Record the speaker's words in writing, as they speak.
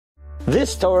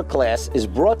This Torah class is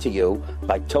brought to you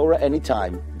by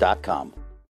TorahAnytime.com.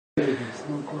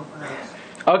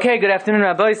 Okay, good afternoon,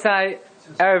 Rabbi.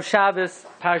 Erev Shabbos,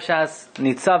 Parshas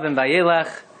Nitzavim Vayelech.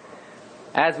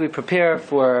 As we prepare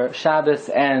for Shabbos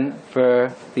and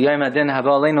for the Yom Adin Haba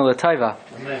Aleinu L'Taiva,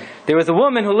 there was a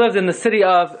woman who lived in the city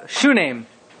of Shunem,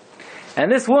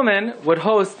 and this woman would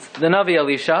host the Navi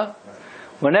Elisha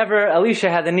whenever Elisha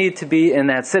had the need to be in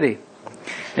that city.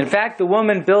 In fact, the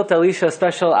woman built Elisha a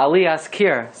special aliyas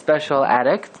kir, special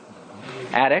attic,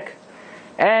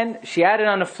 and she added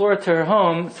on a floor to her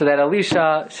home so that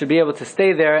Elisha should be able to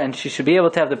stay there and she should be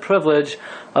able to have the privilege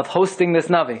of hosting this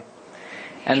Navi.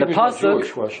 And she the pasuk,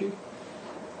 Jewish, was she?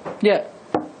 Yeah,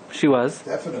 she was.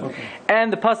 Definitely. Okay.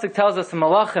 And the pasuk tells us in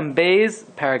Malachim Beis,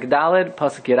 Parak Daled,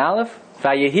 pasuk Yud Aleph,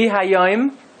 Vayehi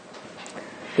Hayom,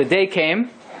 the day came,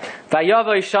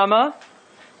 Vayavo Shama,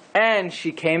 and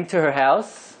she came to her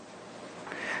house,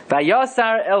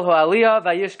 Vayasar El Ho'aliyah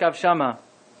Vayishkav Shama.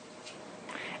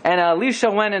 And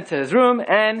Elisha went into his room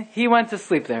and he went to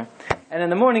sleep there. And in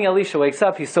the morning Elisha wakes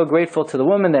up, he's so grateful to the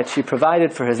woman that she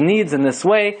provided for his needs in this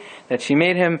way, that she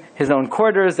made him his own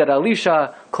quarters, that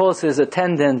Elisha calls his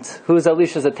attendant. Who's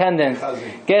Elisha's attendant?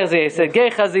 Gehazi. He said,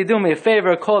 Gehazi, do me a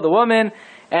favor, call the woman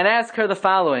and ask her the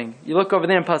following. You look over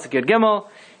there in Pasuk Yud Gimel,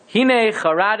 Hine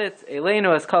charadet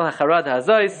eleinu es kol hacharad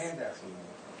hazois.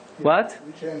 What?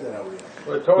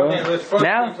 We're talking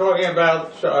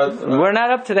about... We're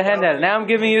not up to the handout. Now I'm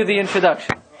giving you the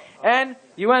introduction. And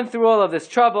you went through all of this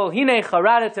trouble. Hine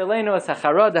charadet eleinu es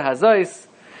hacharad hazois.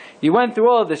 You went through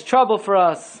all of this trouble for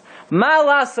us. Ma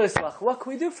lasos lach. What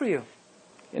can we do for you?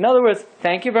 In other words,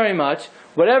 thank you very much.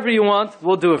 Whatever you want,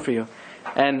 we'll do it for you.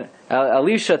 And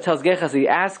Elisha tells Gehazi,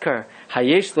 ask her,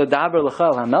 Hayesh lo daber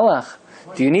l'cha hamelach.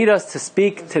 Do you need us to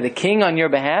speak to the king on your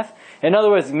behalf? In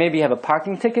other words, maybe you have a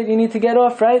parking ticket you need to get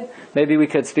off, right? Maybe we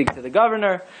could speak to the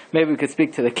governor. Maybe we could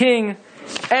speak to the king.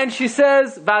 And she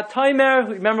says, Vatoimer,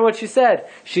 remember what she said?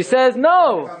 She says,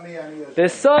 no.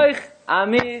 Besoich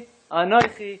ami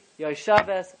anoichi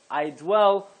yoshaves. I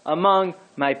dwell among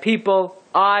my people.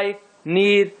 I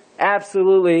need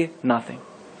absolutely nothing.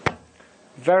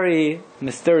 Very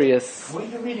mysterious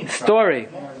story.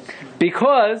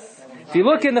 Because if you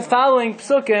look in the following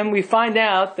psukim, we find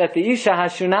out that the Isha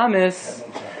Hashunamis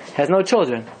has no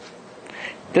children.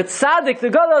 The tzaddik, the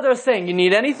Gadol, are saying, you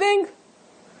need anything?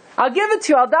 I'll give it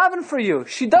to you, I'll daven for you.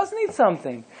 She does need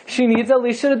something. She needs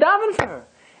Elisha to daven for her.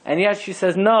 And yet she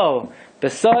says, no.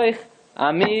 Besoich,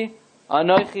 ami,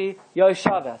 anoichi,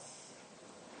 yoshavas.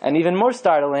 And even more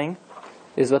startling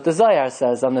is what the Zohar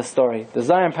says on this story. The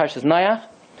Zohar in Parshas Noach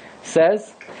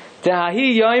says,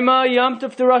 Tehahi yoima yom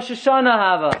tov to Rosh Hashanah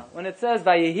hava. When it says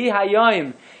Vayehi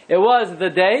hayoim, it was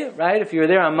the day, right? If you were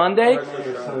there on Monday.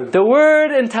 The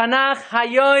word in Tanakh,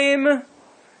 hayoim,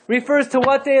 refers to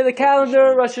what day of the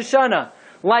calendar? Rosh Hashanah.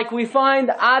 Like we find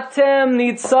Atem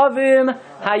Nitzavim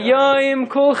Hayoim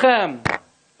Kulchem.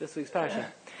 This week's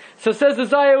parasha. So it says the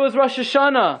Zohar was Rosh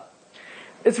Hashanah.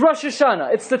 It's Rosh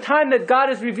Hashanah. It's the time that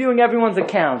God is reviewing everyone's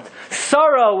account.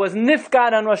 Sarah was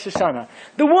nifgad on Rosh Hashanah.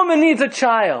 The woman needs a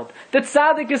child. The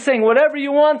tzaddik is saying, whatever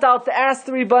you want, I'll ask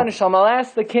the Rebbeinu Shalom, I'll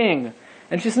ask the king.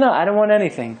 And she says, no, I don't want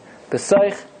anything.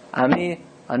 Besoich, ami,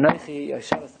 anoichi,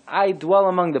 yoshavas. I dwell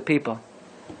among the people.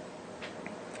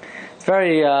 It's a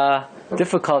very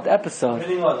difficult episode.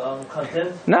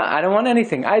 No, I don't want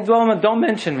anything. I dwell among, don't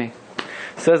mention me.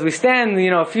 So as we stand,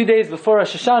 a few days before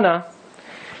Rosh Hashanah,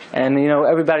 and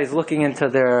everybody's looking into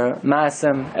their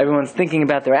maasim, everyone's thinking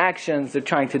about their actions, they're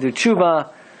trying to do tshuva,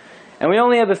 and we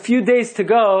only have a few days to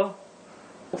go,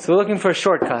 so we're looking for a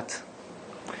shortcut.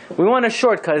 We want a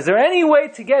shortcut. Is there any way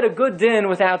to get a good din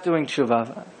without doing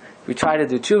tshuva? We try to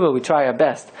do tshuva, we try our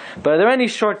best. But are there any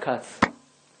shortcuts?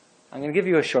 I'm going to give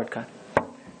you a shortcut.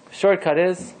 The shortcut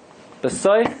is,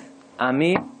 Besoich,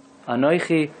 ami,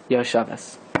 anoichi,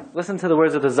 yoshavas. Listen to the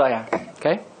words of the Zohar,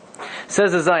 okay?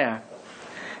 Says the Zohar,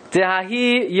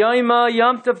 Tehahi yoima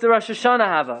yom tov to Rosh Hashanah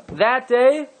hava. That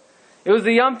day, it was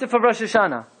the yom tov of Rosh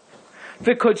Hashanah.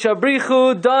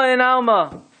 V'kodshabrichu da'in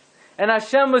alma. And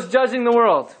Hashem was judging the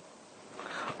world.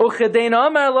 Uchedein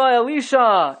amar la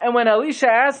Elisha. And when Elisha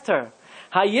asked her,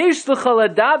 Hayesh l'cha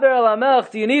ledaber el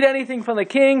hamelech, do you need anything from the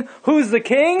king? Who's the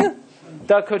king?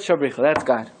 Da kodshabrichu. That's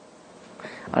God.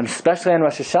 And especially on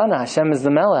Rosh Hashanah, Hashem is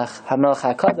the Melech, HaMelech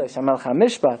HaKadosh, HaMelech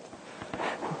HaMishpat.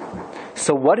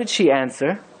 So what did she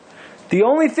answer? The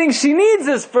only thing she needs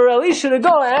is for Elisha to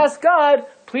go and ask God,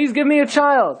 please give me a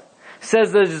child.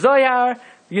 Says the Zohar,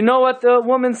 you know what the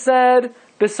woman said?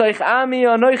 B'soich ami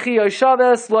anoichi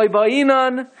yoshaves loy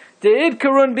ba'inan de'id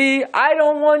karun bi, I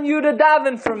don't want you to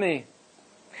daven for me.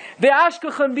 The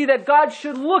ashkachan be that God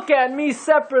should look at me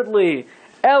separately.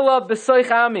 Ella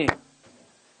b'soich ami.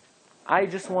 I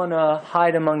just want to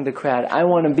hide among the crowd. I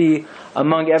want to be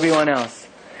among everyone else.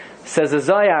 Says the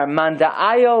Zohar, Man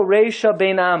da'ayo reisha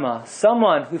bein ama.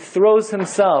 Someone who throws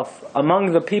himself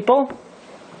among the people,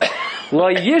 lo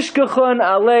yishkachon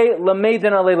alei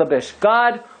lameidin alei labish.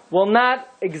 God will not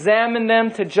examine them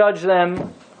to judge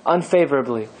them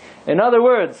unfavorably. In other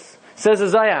words, says the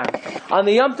Zohar, on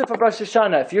the Yom Tov of Rosh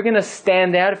Hashanah, if you're going to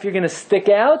stand out, if you're going to stick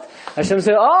out, Hashem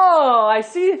says, oh, I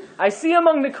see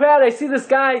among the crowd, I see this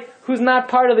guy who's not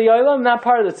part of the Olam, not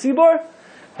part of the Tzibor.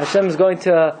 Hashem is going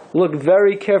to look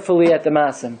very carefully at the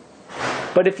Masim.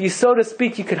 But if you, so to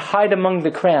speak, you could hide among the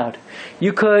crowd,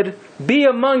 you could be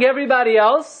among everybody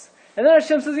else, and then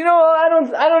Hashem says, I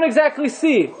don't exactly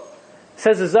see.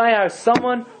 Says the Zohar,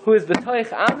 someone who is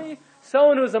b'toich ami,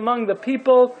 someone who is among the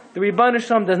people, the Rebbeinu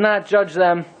Shalom does not judge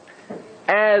them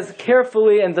as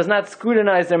carefully and does not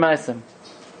scrutinize their Masim.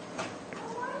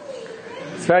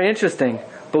 It's very interesting.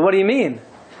 But what do you mean?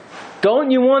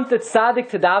 Don't you want the tzaddik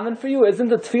to daven for you? Isn't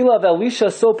the tefillah of Elisha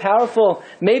so powerful?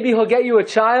 Maybe he'll get you a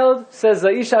child, says the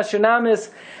Isha Shunamis.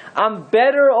 I'm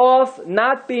better off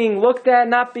not being looked at,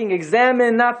 not being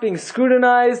examined, not being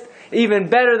scrutinized, even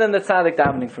better than the tzaddik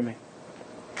davening for me.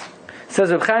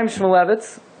 Says Reb Chaim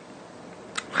Shmulevitz.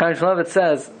 Chaim Shmulevitz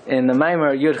says in the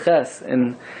Maimer Yud Ches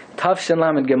in Tav Shin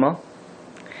Lamed Gimel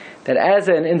that as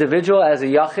an individual, as a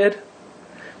yachid,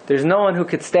 there's no one who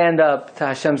could stand up to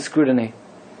Hashem's scrutiny.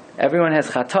 Everyone has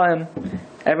chataim,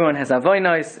 everyone has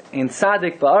avonos, in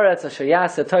tzaddik ba'aretz asher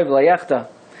yaseh tov v'layechta.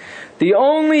 The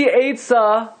only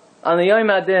eitzah on the Yom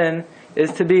Adin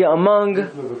is to be among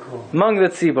the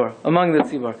tzibur,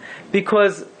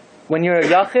 because when you're a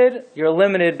yachid, you're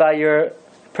limited by your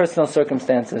personal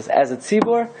circumstances. As a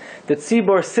tzibur, the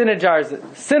tzibur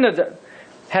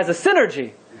has a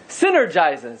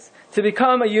synergizes to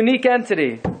become a unique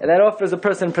entity, and that offers a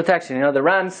person protection. The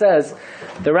Ran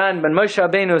when Moshe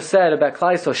Rabbeinu said about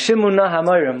Klal Yisrael, Shimuna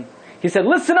Hamorim, he said,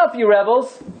 listen up, you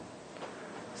rebels.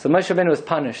 So Moshe Rabbeinu was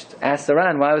punished. Asked the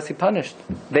Ran, why was he punished?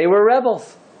 They were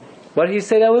rebels. What did he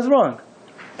say that was wrong?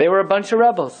 They were a bunch of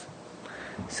rebels.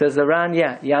 Says the Ran,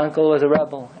 yeah, Yankel was a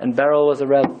rebel, and Beryl was a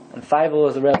rebel, and Feivel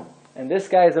was a rebel, and this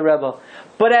guy is a rebel.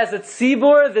 But as a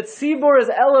tzibur, the tzibur is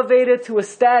elevated to a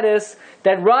status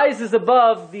that rises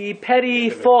above the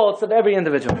petty faults of every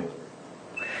individual.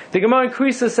 The Gemara in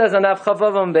Krisa says on Av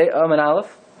Chavav and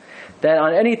Aleph that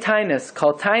on any tainus,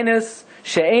 called tainus,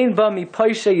 she'ein ba mi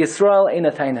poisha Yisrael ein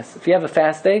a tainus. If you have a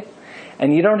fast day,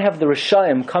 and you don't have the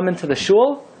Rishaim come into the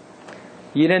shul,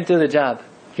 you didn't do the job.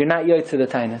 You're not yoy to the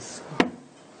tainus.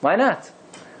 Why not?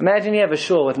 Imagine you have a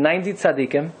shul with 90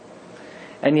 tzaddikim,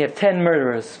 and you have 10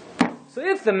 murderers. So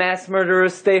if the mass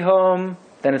murderers stay home,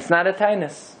 then it's not a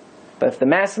tainus. But if the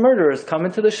mass murderers come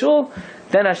into the shul,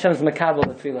 then Hashem's makabel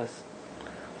the tefillas.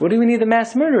 What do we need the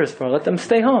mass murderers for? Let them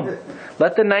stay home.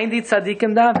 Let the 90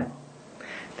 tzaddikim daven.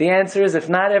 The answer is, if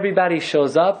not everybody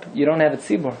shows up, you don't have a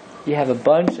tzibur. You have a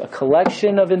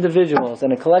collection of individuals.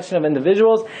 And a collection of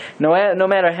individuals, no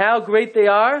matter how great they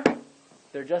are,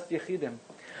 they're just yechidim.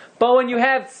 But when you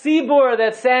have tzibur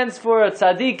that stands for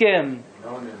tzaddikim,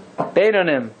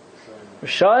 beinonim,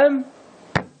 rishaim,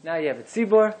 now you have a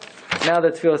tzibur. Now the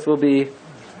tefillos will be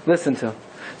listened to.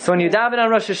 So when you daven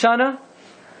on Rosh Hashanah,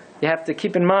 you have to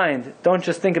keep in mind, don't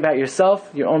just think about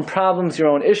yourself, your own problems, your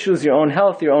own issues, your own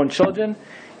health, your own children.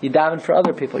 You daven for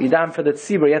other people. You daven for the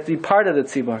tzibur. You have to be part of the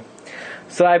tzibur.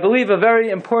 So I believe a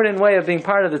very important way of being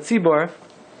part of the tzibur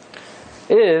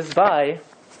is by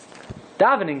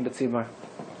davening the tzibur.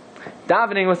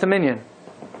 Davening with a minyan.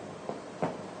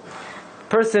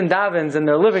 Person davens in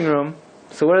their living room,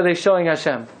 so what are they showing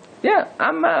Hashem? Yeah,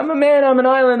 I'm a man, I'm an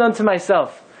island unto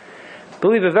myself. I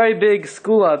believe a very big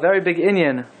skula, a very big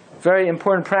inyan, very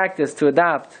important practice to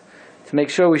adopt, to make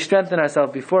sure we strengthen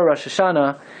ourselves before Rosh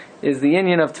Hashanah, is the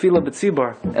inyan of Tefillah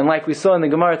B'tzibur. And like we saw in the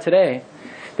Gemara today,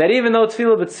 that even though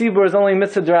Tefillah B'tzibur is only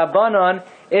mitzvah d'Rabbanan,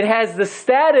 it has the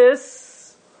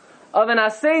status of an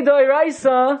Aseh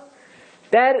D'Oraisa,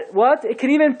 that what? It can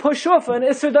even push off an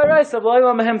Isser D'Oraisa,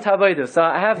 V'lo Mahem Tavaydu. So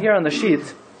I have here on the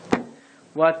sheet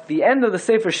what the end of the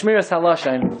Sefer Shmiras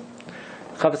Halashain.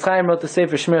 Chavetz Chaim wrote the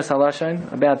Sefer Shmiras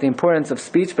Halashain about the importance of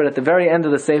speech, but at the very end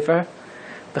of the Sefer,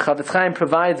 the Chavetz Chaim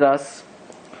provides us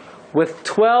with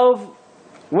 12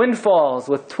 windfalls,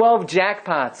 with 12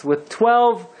 jackpots, with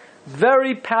 12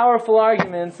 very powerful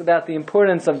arguments about the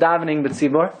importance of davening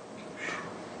b'tzibur.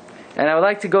 And I would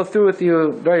like to go through with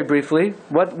you very briefly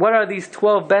what are these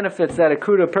 12 benefits that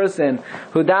accrue to a person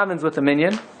who davens with a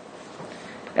minyan.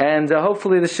 And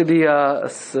hopefully this should be a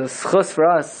schus for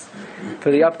us for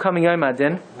the upcoming Yom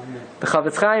Adin. The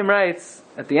Chavetz Chaim writes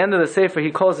at the end of the Sefer,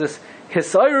 he calls this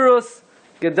Hisayrus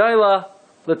Gedaila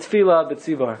l'tfila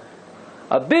b'tzibor.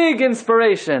 A big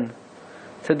inspiration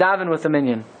to daven with a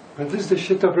minyan. And this is the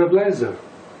shit of Rabbi Lezer.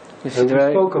 And we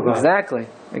spoke about.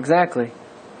 Exactly.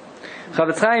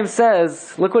 Chavetz Chaim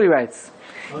says, look what he writes.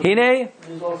 Hine,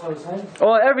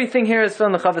 everything here is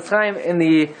from the Chavetz Chaim in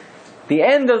the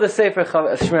end of the Sefer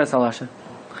Shmiras HaLashon.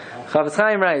 Chavetz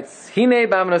Chaim writes, Hine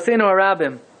ba'amnoseinu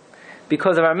harabim,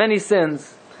 because of our many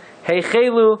sins,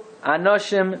 heichelu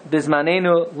anoshim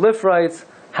bizmanenu lifroitz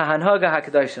hahanhaga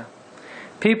hakadosha.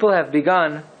 People have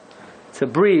begun to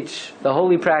breach the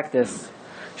holy practice,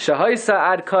 shahoisa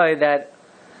ad koi, that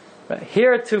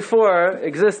heretofore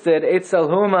existed, etzel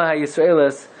huma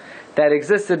ha-Yisraelis, that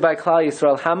existed by Klal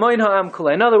Yisrael. Hamoin ha'am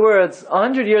kula. In other words,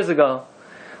 100 years ago,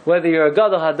 whether you're a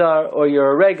Gadol Hadar or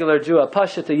you're a regular Jew, a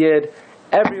Pasha to Yid,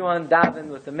 everyone davened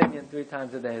with the minyan 3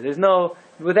 times a day. There's no,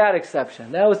 without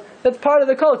exception. That's part of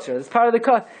the culture.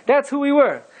 That's who we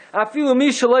were. Afilu mi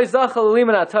shaloi zachal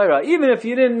liman haTorah. Even if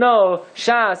you didn't know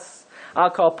Shas, Al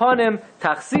kol panim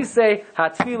tachsisei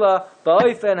hatfila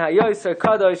ba'oifen hayoser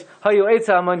kadosh hayu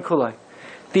etza amon kulai.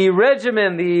 The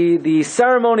regimen, the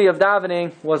ceremony of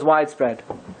davening was widespread.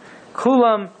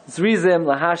 Kulam zrizim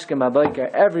lahashkem habayker.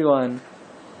 Everyone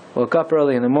woke up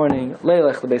early in the morning,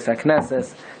 leilech lebeis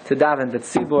hakneses, to daven the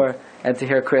tzibor and to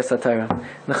hear Kriyas HaTorah.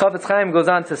 The Chavetz Chaim goes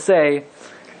on to say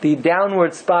the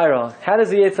downward spiral. How does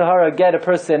the Yetzer Hara get a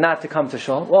person not to come to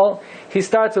shul? Well, he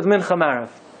starts with Mincha Marav.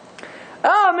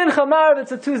 Mincha Marav,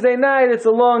 it's a Tuesday night, it's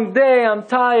a long day, I'm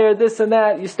tired, this and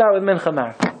that. You start with Mincha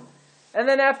Marav. And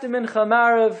then after Mincha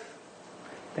Marav,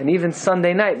 then even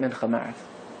Sunday night Mincha Marav.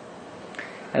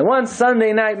 And once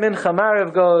Sunday night Mincha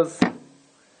Marav goes,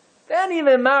 then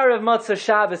even Marav Matzah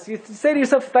Shabbos. You say to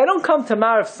yourself, if I don't come to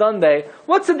Marav Sunday,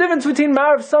 what's the difference between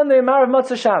Marav Sunday and Marav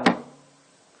Matzah Shabbos?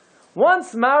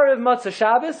 Once Marav Matzah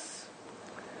Shabbos,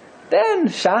 then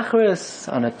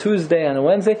Shachris on a Tuesday, on a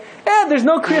Wednesday. There's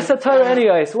no Kriyas HaTorah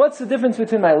anyway, so what's the difference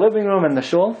between my living room and the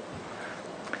shul?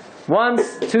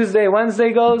 Once Tuesday,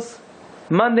 Wednesday goes,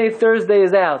 Monday, Thursday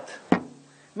is out.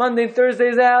 Monday, Thursday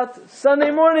is out.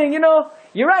 Sunday morning,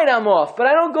 you're right, I'm off, but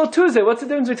I don't go Tuesday. What's the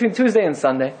difference between Tuesday and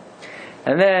Sunday?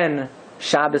 And then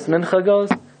Shabbos Mincha goes,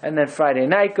 and then Friday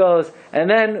night goes, and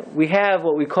then we have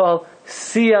what we call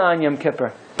Siyah on Yom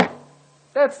Kippur.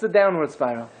 That's the downward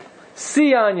spiral.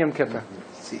 Siyah on Yom Kippur.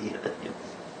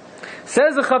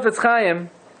 Says the Chavetz Chaim,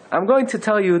 I'm going to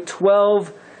tell you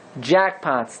 12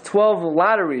 jackpots, 12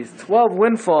 lotteries, 12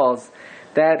 windfalls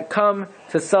that come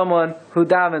to someone who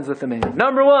davens with the minyan.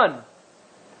 Number 1.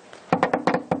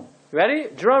 Ready?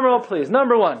 Drum roll, please.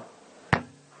 Number 1.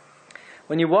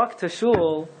 When you walk to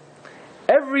shul,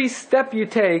 every step you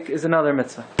take is another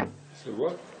mitzvah. So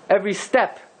what? Every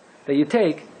step that you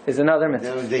take is another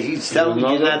mitzvah. He's telling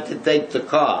you not to take the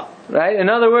car. Right? In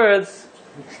other words,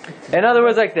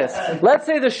 like this. Let's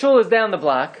say the shul is down the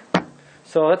block.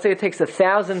 So let's say it takes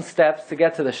 1,000 steps to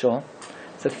get to the shul.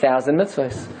 It's 1,000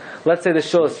 mitzvahs. Let's say the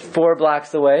shul is 4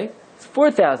 blocks away. It's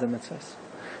 4,000 mitzvahs.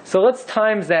 So let's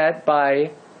times that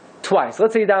by twice.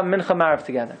 Let's say you daven Mincha Marav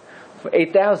together. For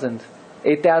 8,000.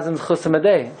 8,000 chusim a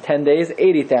day. 10 days,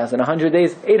 80,000. 100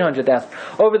 days, 800,000.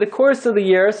 Over the course of the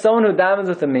year, someone who davens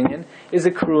with a minyan is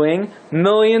accruing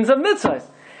millions of mitzvahs.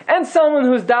 And someone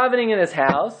who's davening in his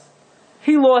house,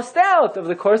 he lost out over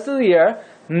the course of the year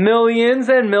millions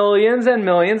and millions and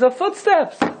millions of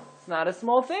footsteps. It's not a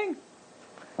small thing.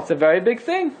 It's a very big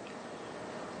thing.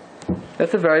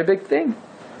 That's a very big thing.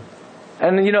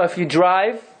 And if you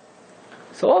drive,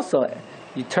 so also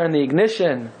you turn the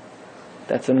ignition,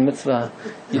 that's a mitzvah.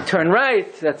 You turn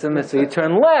right, that's a mitzvah. You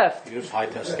turn left. Use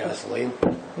high-test gasoline.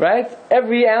 Right?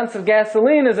 Every ounce of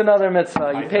gasoline is another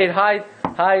mitzvah. You paid high,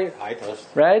 High-test.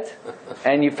 right?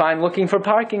 And you find looking for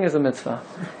parking is a mitzvah.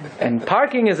 And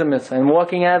parking is a mitzvah. And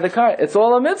walking out of the car, it's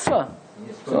all a mitzvah.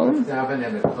 You're supposed to daven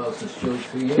in the closest shul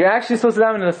to you. You're actually supposed to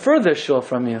daven in the furthest shul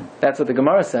from you. That's what the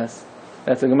Gemara says.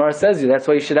 That's what the Gemara says you. That's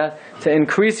why you should have to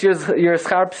increase your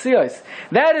schar psiyos.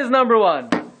 That is number 1.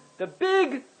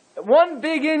 One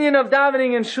big inyan of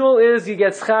davening in shul is you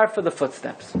get schar for the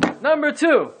footsteps. Number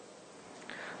 2,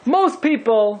 most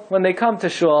people, when they come to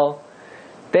shul,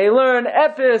 they learn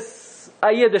epis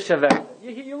ayiddish aver.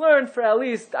 You learn for at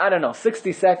least,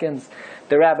 60 seconds.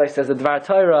 The rabbi says a dvar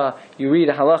Torah, you read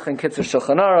a halach and kitzur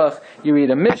shulchan aruch, you read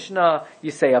a mishnah,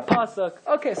 you say a pasuk.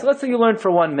 Okay, so let's say you learn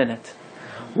for 1 minute.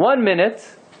 1 minute,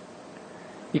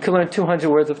 you can learn 200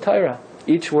 words of Torah.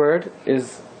 Each word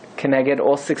is Keneged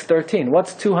all 613.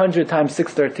 What's 200 times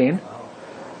 613?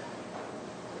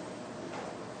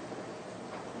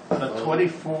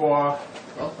 24.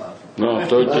 No,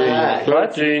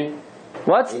 13.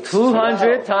 What's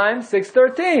 200 times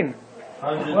 613?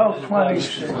 Well,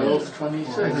 26.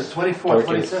 24,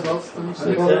 26.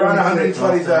 Around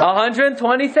 120,000.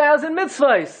 120,000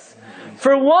 mitzvahs.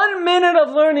 For 1 minute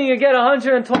of learning, you get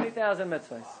 120,000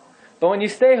 mitzvahs. But when you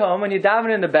stay home, when you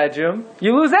daven in the bedroom,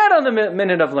 you lose out on the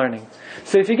minute of learning.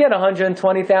 So if you get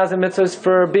 120,000 mitzvahs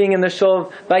for being in the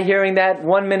shul by hearing that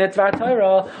 1 minute Dvar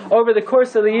Torah, over the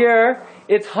course of the year,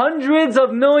 it's hundreds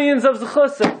of millions of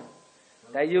zechusim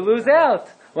that you lose out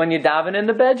when you daven in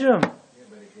the bedroom.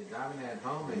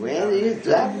 Where do you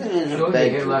daven in the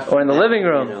bedroom? Or in the living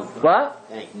room. What?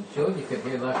 In shul, you could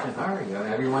hear Lashon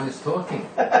Hara. Everyone is talking.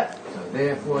 So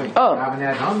therefore, if you daven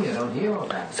at home, you don't hear all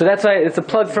that. So that's why it's a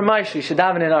plug for my shul. You should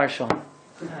daven in our shul.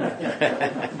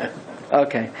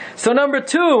 Okay. So number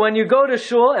 2, when you go to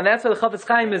shul, and that's what the Chafetz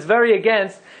Chaim is very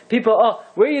against, people,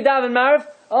 where you daven Marv?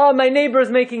 My neighbor is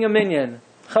making a minyan.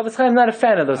 Chafetz Chaim is not a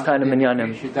fan of those kind of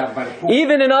minyanim.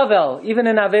 Even in Avel, even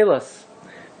in Avelos.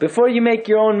 Before you make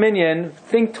your own minyan,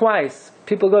 think twice.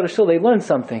 People go to shul, they learn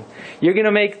something. You're going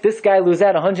to make this guy lose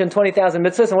out 120,000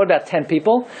 mitzvahs, and what about 10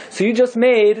 people? So you just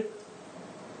caused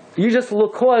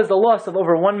the loss of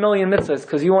over 1 million mitzvahs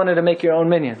because you wanted to make your own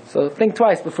minyan. So think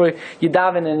twice before you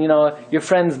daven in, your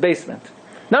friend's basement.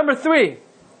 Number 3,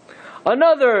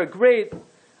 another great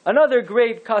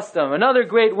custom, another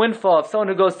great windfall of someone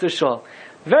who goes to shul.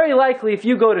 Very likely, if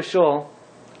you go to shul,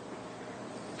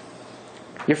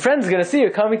 your friend's going to see you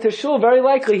coming to shul. Very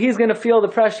likely, he's going to feel the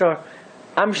pressure.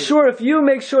 I'm sure if you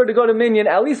make sure to go to minyan,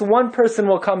 at least one person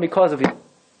will come because of you.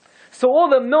 So all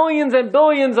the millions and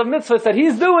billions of mitzvahs that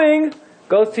he's doing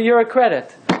goes to your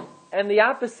credit. And the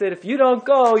opposite, if you don't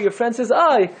go, your friend says,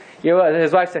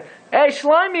 his wife said, hey,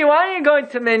 Shlomi, why are you going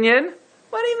to minyan?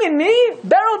 What do you mean, me?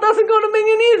 Beryl doesn't go to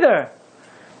minyan either.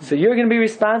 So you're going to be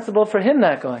responsible for him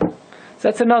not going. So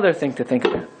that's another thing to think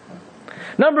about.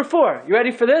 Number 4, you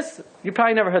ready for this? You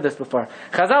probably never heard this before.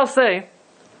 Chazal say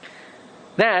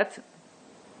that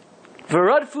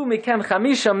V'radfu mikem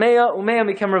chamisha mea umea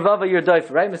mikem revava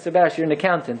yirdoifa. Right, Mr. Bash, you're an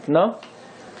accountant, no?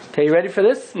 Okay, you ready for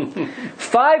this?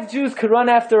 5 Jews could run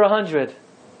after 100.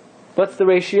 What's the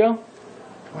ratio?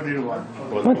 20 to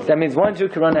 1. That means 1 Jew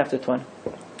could run after 20.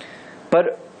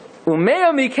 But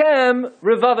umea mikem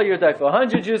revava yirdoifa.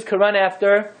 100 Jews could run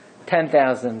after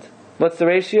 10,000. What's the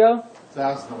ratio?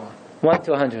 1,000 to 1. 1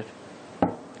 to 100.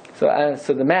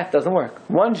 So the math doesn't work.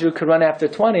 1 Jew could run after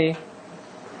 20.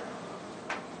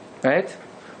 Right?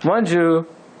 1 Jew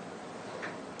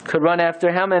could run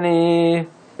after how many?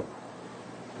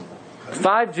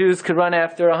 5 Jews could run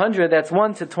after 100. That's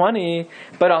 1 to 20.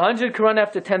 But 100 could run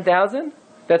after 10,000.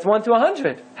 That's 1 to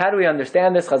 100. How do we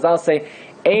understand this? Chazal say,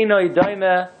 Einoi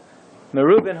doime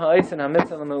merubin ha'isen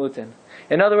ha'mitzah l'me'utin.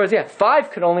 In other words,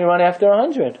 5 could only run after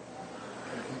 100.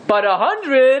 But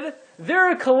 100,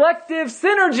 their collective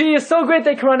synergy is so great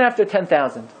they can run after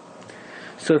 10,000.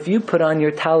 So if you put on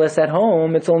your talis at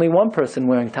home, it's only one person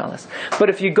wearing talis. But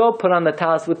if you go put on the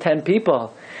talis with 10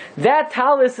 people, that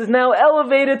talis is now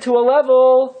elevated to a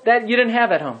level that you didn't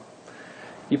have at home.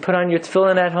 You put on your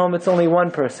tefillin at home, it's only one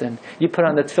person. You put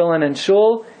on the tefillin in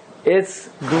shul, it's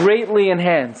greatly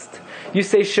enhanced. You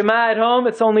say Shema at home,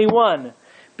 it's only one.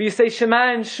 But you say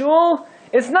Shema in shul,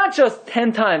 it's not just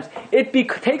 10 times. It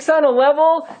takes on a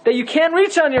level that you can't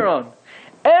reach on your own.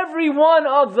 Every one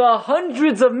of the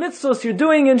hundreds of mitzvahs you're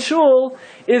doing in shul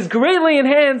is greatly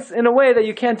enhanced in a way that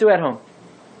you can't do at home.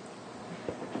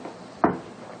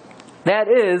 That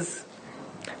is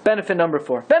benefit number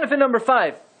 4. Benefit number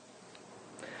 5.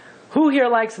 Who here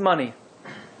likes money?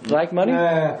 You like money?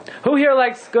 Who here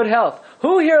likes good health?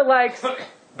 Who here likes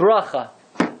bracha?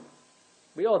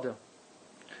 We all do.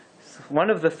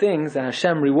 One of the things that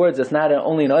Hashem rewards us not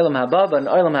only in Olam Haba but in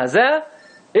Olam Hazeh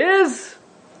is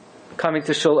coming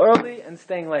to shul early and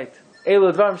staying late.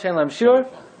 Elu dvarim shein lahem shiur.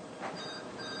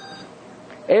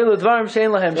 Elu dvarim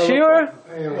shein lahem shiur.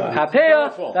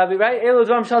 Hapeya. That'll be right. Elu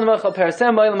dvarim shein lahem chal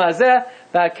peresem ba'olam hazeh.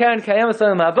 Va'keren kayemas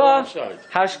olam haba.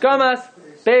 Hashkamas.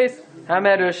 Beis.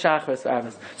 Hamedu shachris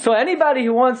v'avos. So anybody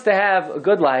who wants to have a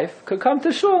good life could come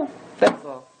to shul. That's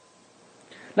all.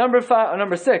 Number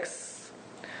 6.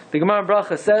 The Gemara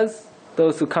Bracha says,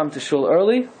 those who come to shul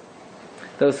early,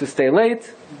 those who stay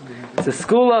late, it's a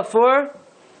skula for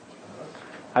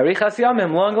Arichas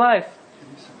Yamim, long life.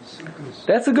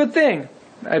 That's a good thing,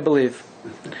 I believe.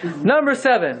 Number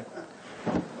 7.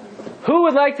 Who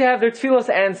would like to have their tefillos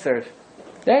answered?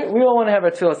 Okay? We all want to have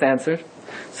our tefillos answered.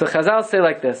 So Chazal say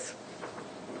like this,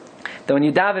 that when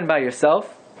you daven by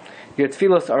yourself, your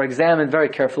tefillos are examined very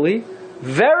carefully.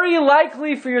 Very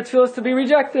likely for your tefillos to be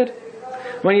rejected.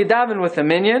 When you daven with a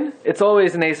minyan, it's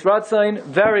always an Eis Ratzain,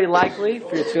 very likely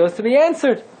for your tefillos to be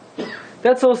answered.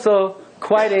 That's also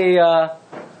quite a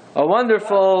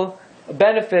wonderful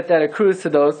benefit that accrues to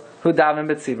those who daven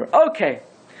b'tzibur. Okay,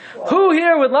 who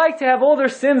here would like to have all their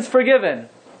sins forgiven?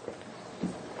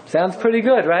 Sounds pretty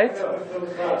good, right?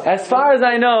 As far as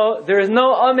I know, there is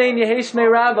no Amen Yeheshmei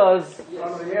Rabbos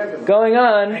going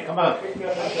on. Hey, come on.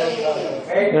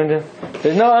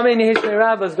 There's no Amen Yeheshmei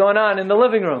Rabbos going on in the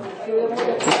living room.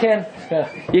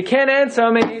 You can't answer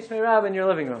Amen Yeheshmei Rabbah in your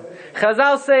living room.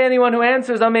 Chazal say anyone who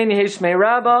answers Amen Yeheshmei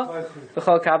Rabbah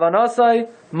v'chol kavanasai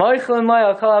moichlin lai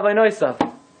al kol avaynosav.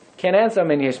 Can't answer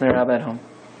Amen Yeheshmei Rabbah at home.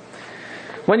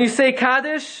 When you say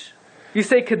Kaddish, you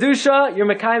say Kedusha, you're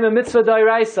Mekayim a mitzvah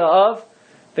d'oraisa of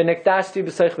V'nikdashti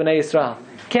b'soich b'nei Yisrael.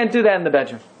 Can't do that in the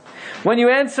bedroom. When you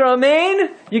answer Amen,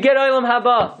 you get Olam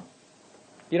Haba.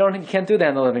 You can't do that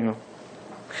in the living room.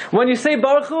 When you say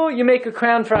Baruch Hu, you make a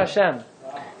crown for Hashem.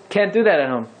 Can't do that at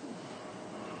home.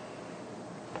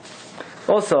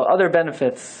 Also, other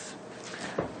benefits.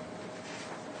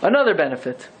 Another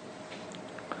benefit.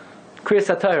 Kriyas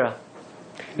HaTorah.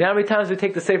 You know how many times we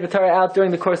take the Sefer Torah out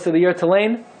during the course of the year to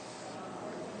lane?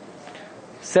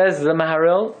 Says the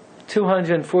Maharil,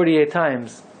 248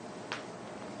 times.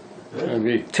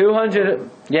 200.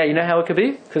 Yeah, you know how it could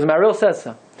be? Because the Maharil says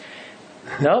so.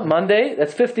 No, Monday,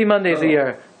 that's 50 Mondays a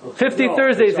year. 50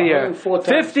 Thursdays a year.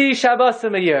 50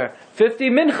 Shabbosim a year. 50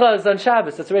 Minchas on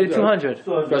Shabbos. That's already 200.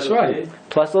 That's right.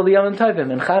 Plus all the Yom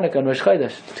Tovim and Chanukah and Rosh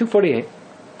Chodesh. 248.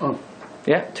 Oh.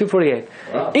 Yeah, 248.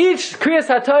 Wow. Each Kriyas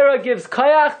HaTorah gives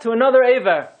Kayach to another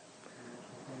Aver.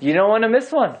 You don't want to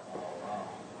miss one.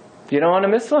 You don't want to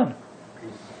miss one.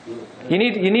 You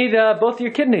need both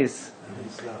your kidneys.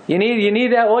 You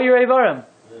need all your Avarim.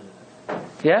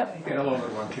 Yeah? Get along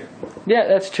with one kid. Yeah,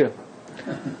 that's true.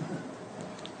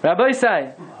 Rabbi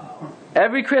Isai,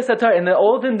 every Kriyas HaTorah, in the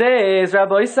olden days,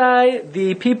 Rabbi Isai,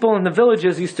 the people in the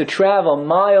villages used to travel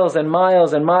miles and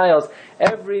miles and miles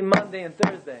every Monday and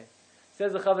Thursday.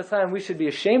 Says the Chavetz Chaim, we should be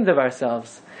ashamed of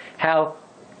ourselves. How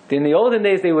in the olden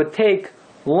days they would take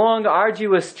long,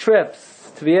 arduous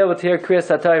trips to be able to hear Kriyas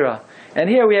HaTorah. And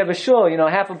here we have a shul,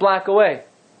 half a block away.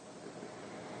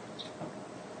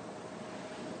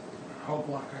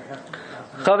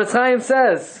 Chavetz Chaim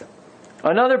says,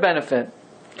 another benefit.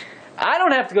 I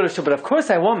don't have to go to shul, but of course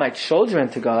I want my children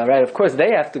to go, right? Of course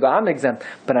they have to go, I'm exempt.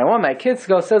 But I want my kids to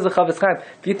go, says the Chavetz Chaim.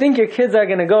 If you think your kids are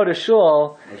going to go to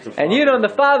shul, and the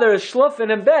father is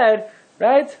schluffing in bed,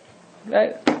 right?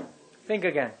 Think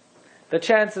again. The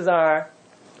chances are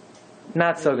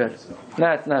not so good.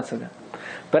 Not so good.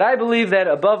 But I believe that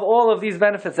above all of these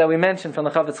benefits that we mentioned from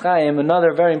the Chavetz Chaim,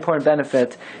 another very important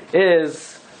benefit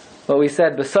is what we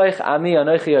said, B'soich ami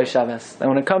anochi yoshavas. That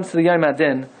when it comes to the Yom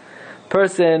Hadin,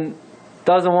 person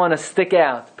doesn't want to stick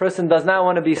out. Person does not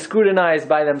want to be scrutinized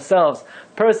by themselves.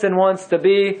 Person wants to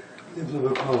be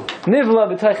nivla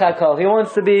b'toich hakol. He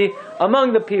wants to be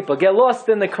among the people, get lost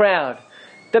in the crowd.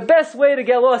 The best way to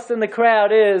get lost in the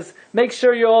crowd is make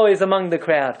sure you're always among the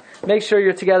crowd. Make sure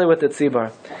you're together with the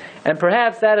tzibur. And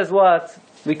perhaps that is what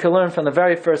we can learn from the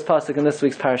very first pasuk in this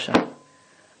week's parsha.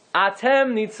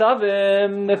 Atem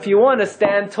nitzavim, if you want to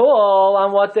stand tall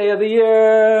on what day of the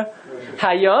year?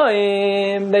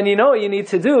 Hayom, then you know what you need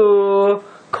to do.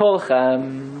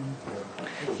 Kolchem.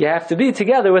 You have to be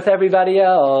together with everybody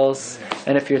else.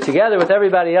 And if you're together with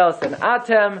everybody else, then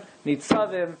Atem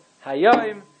nitzavim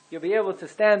hayom. You'll be able to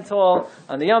stand tall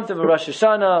on the Yom Tov of Rosh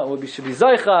Hashanah. We should be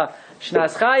Zoicha.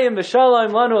 Shnas Chayim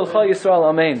v'Shalom Lanu L'Chol Yisrael.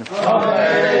 Amen.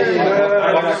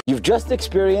 You've just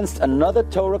experienced another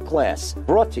Torah class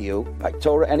brought to you by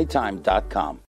TorahAnytime.com.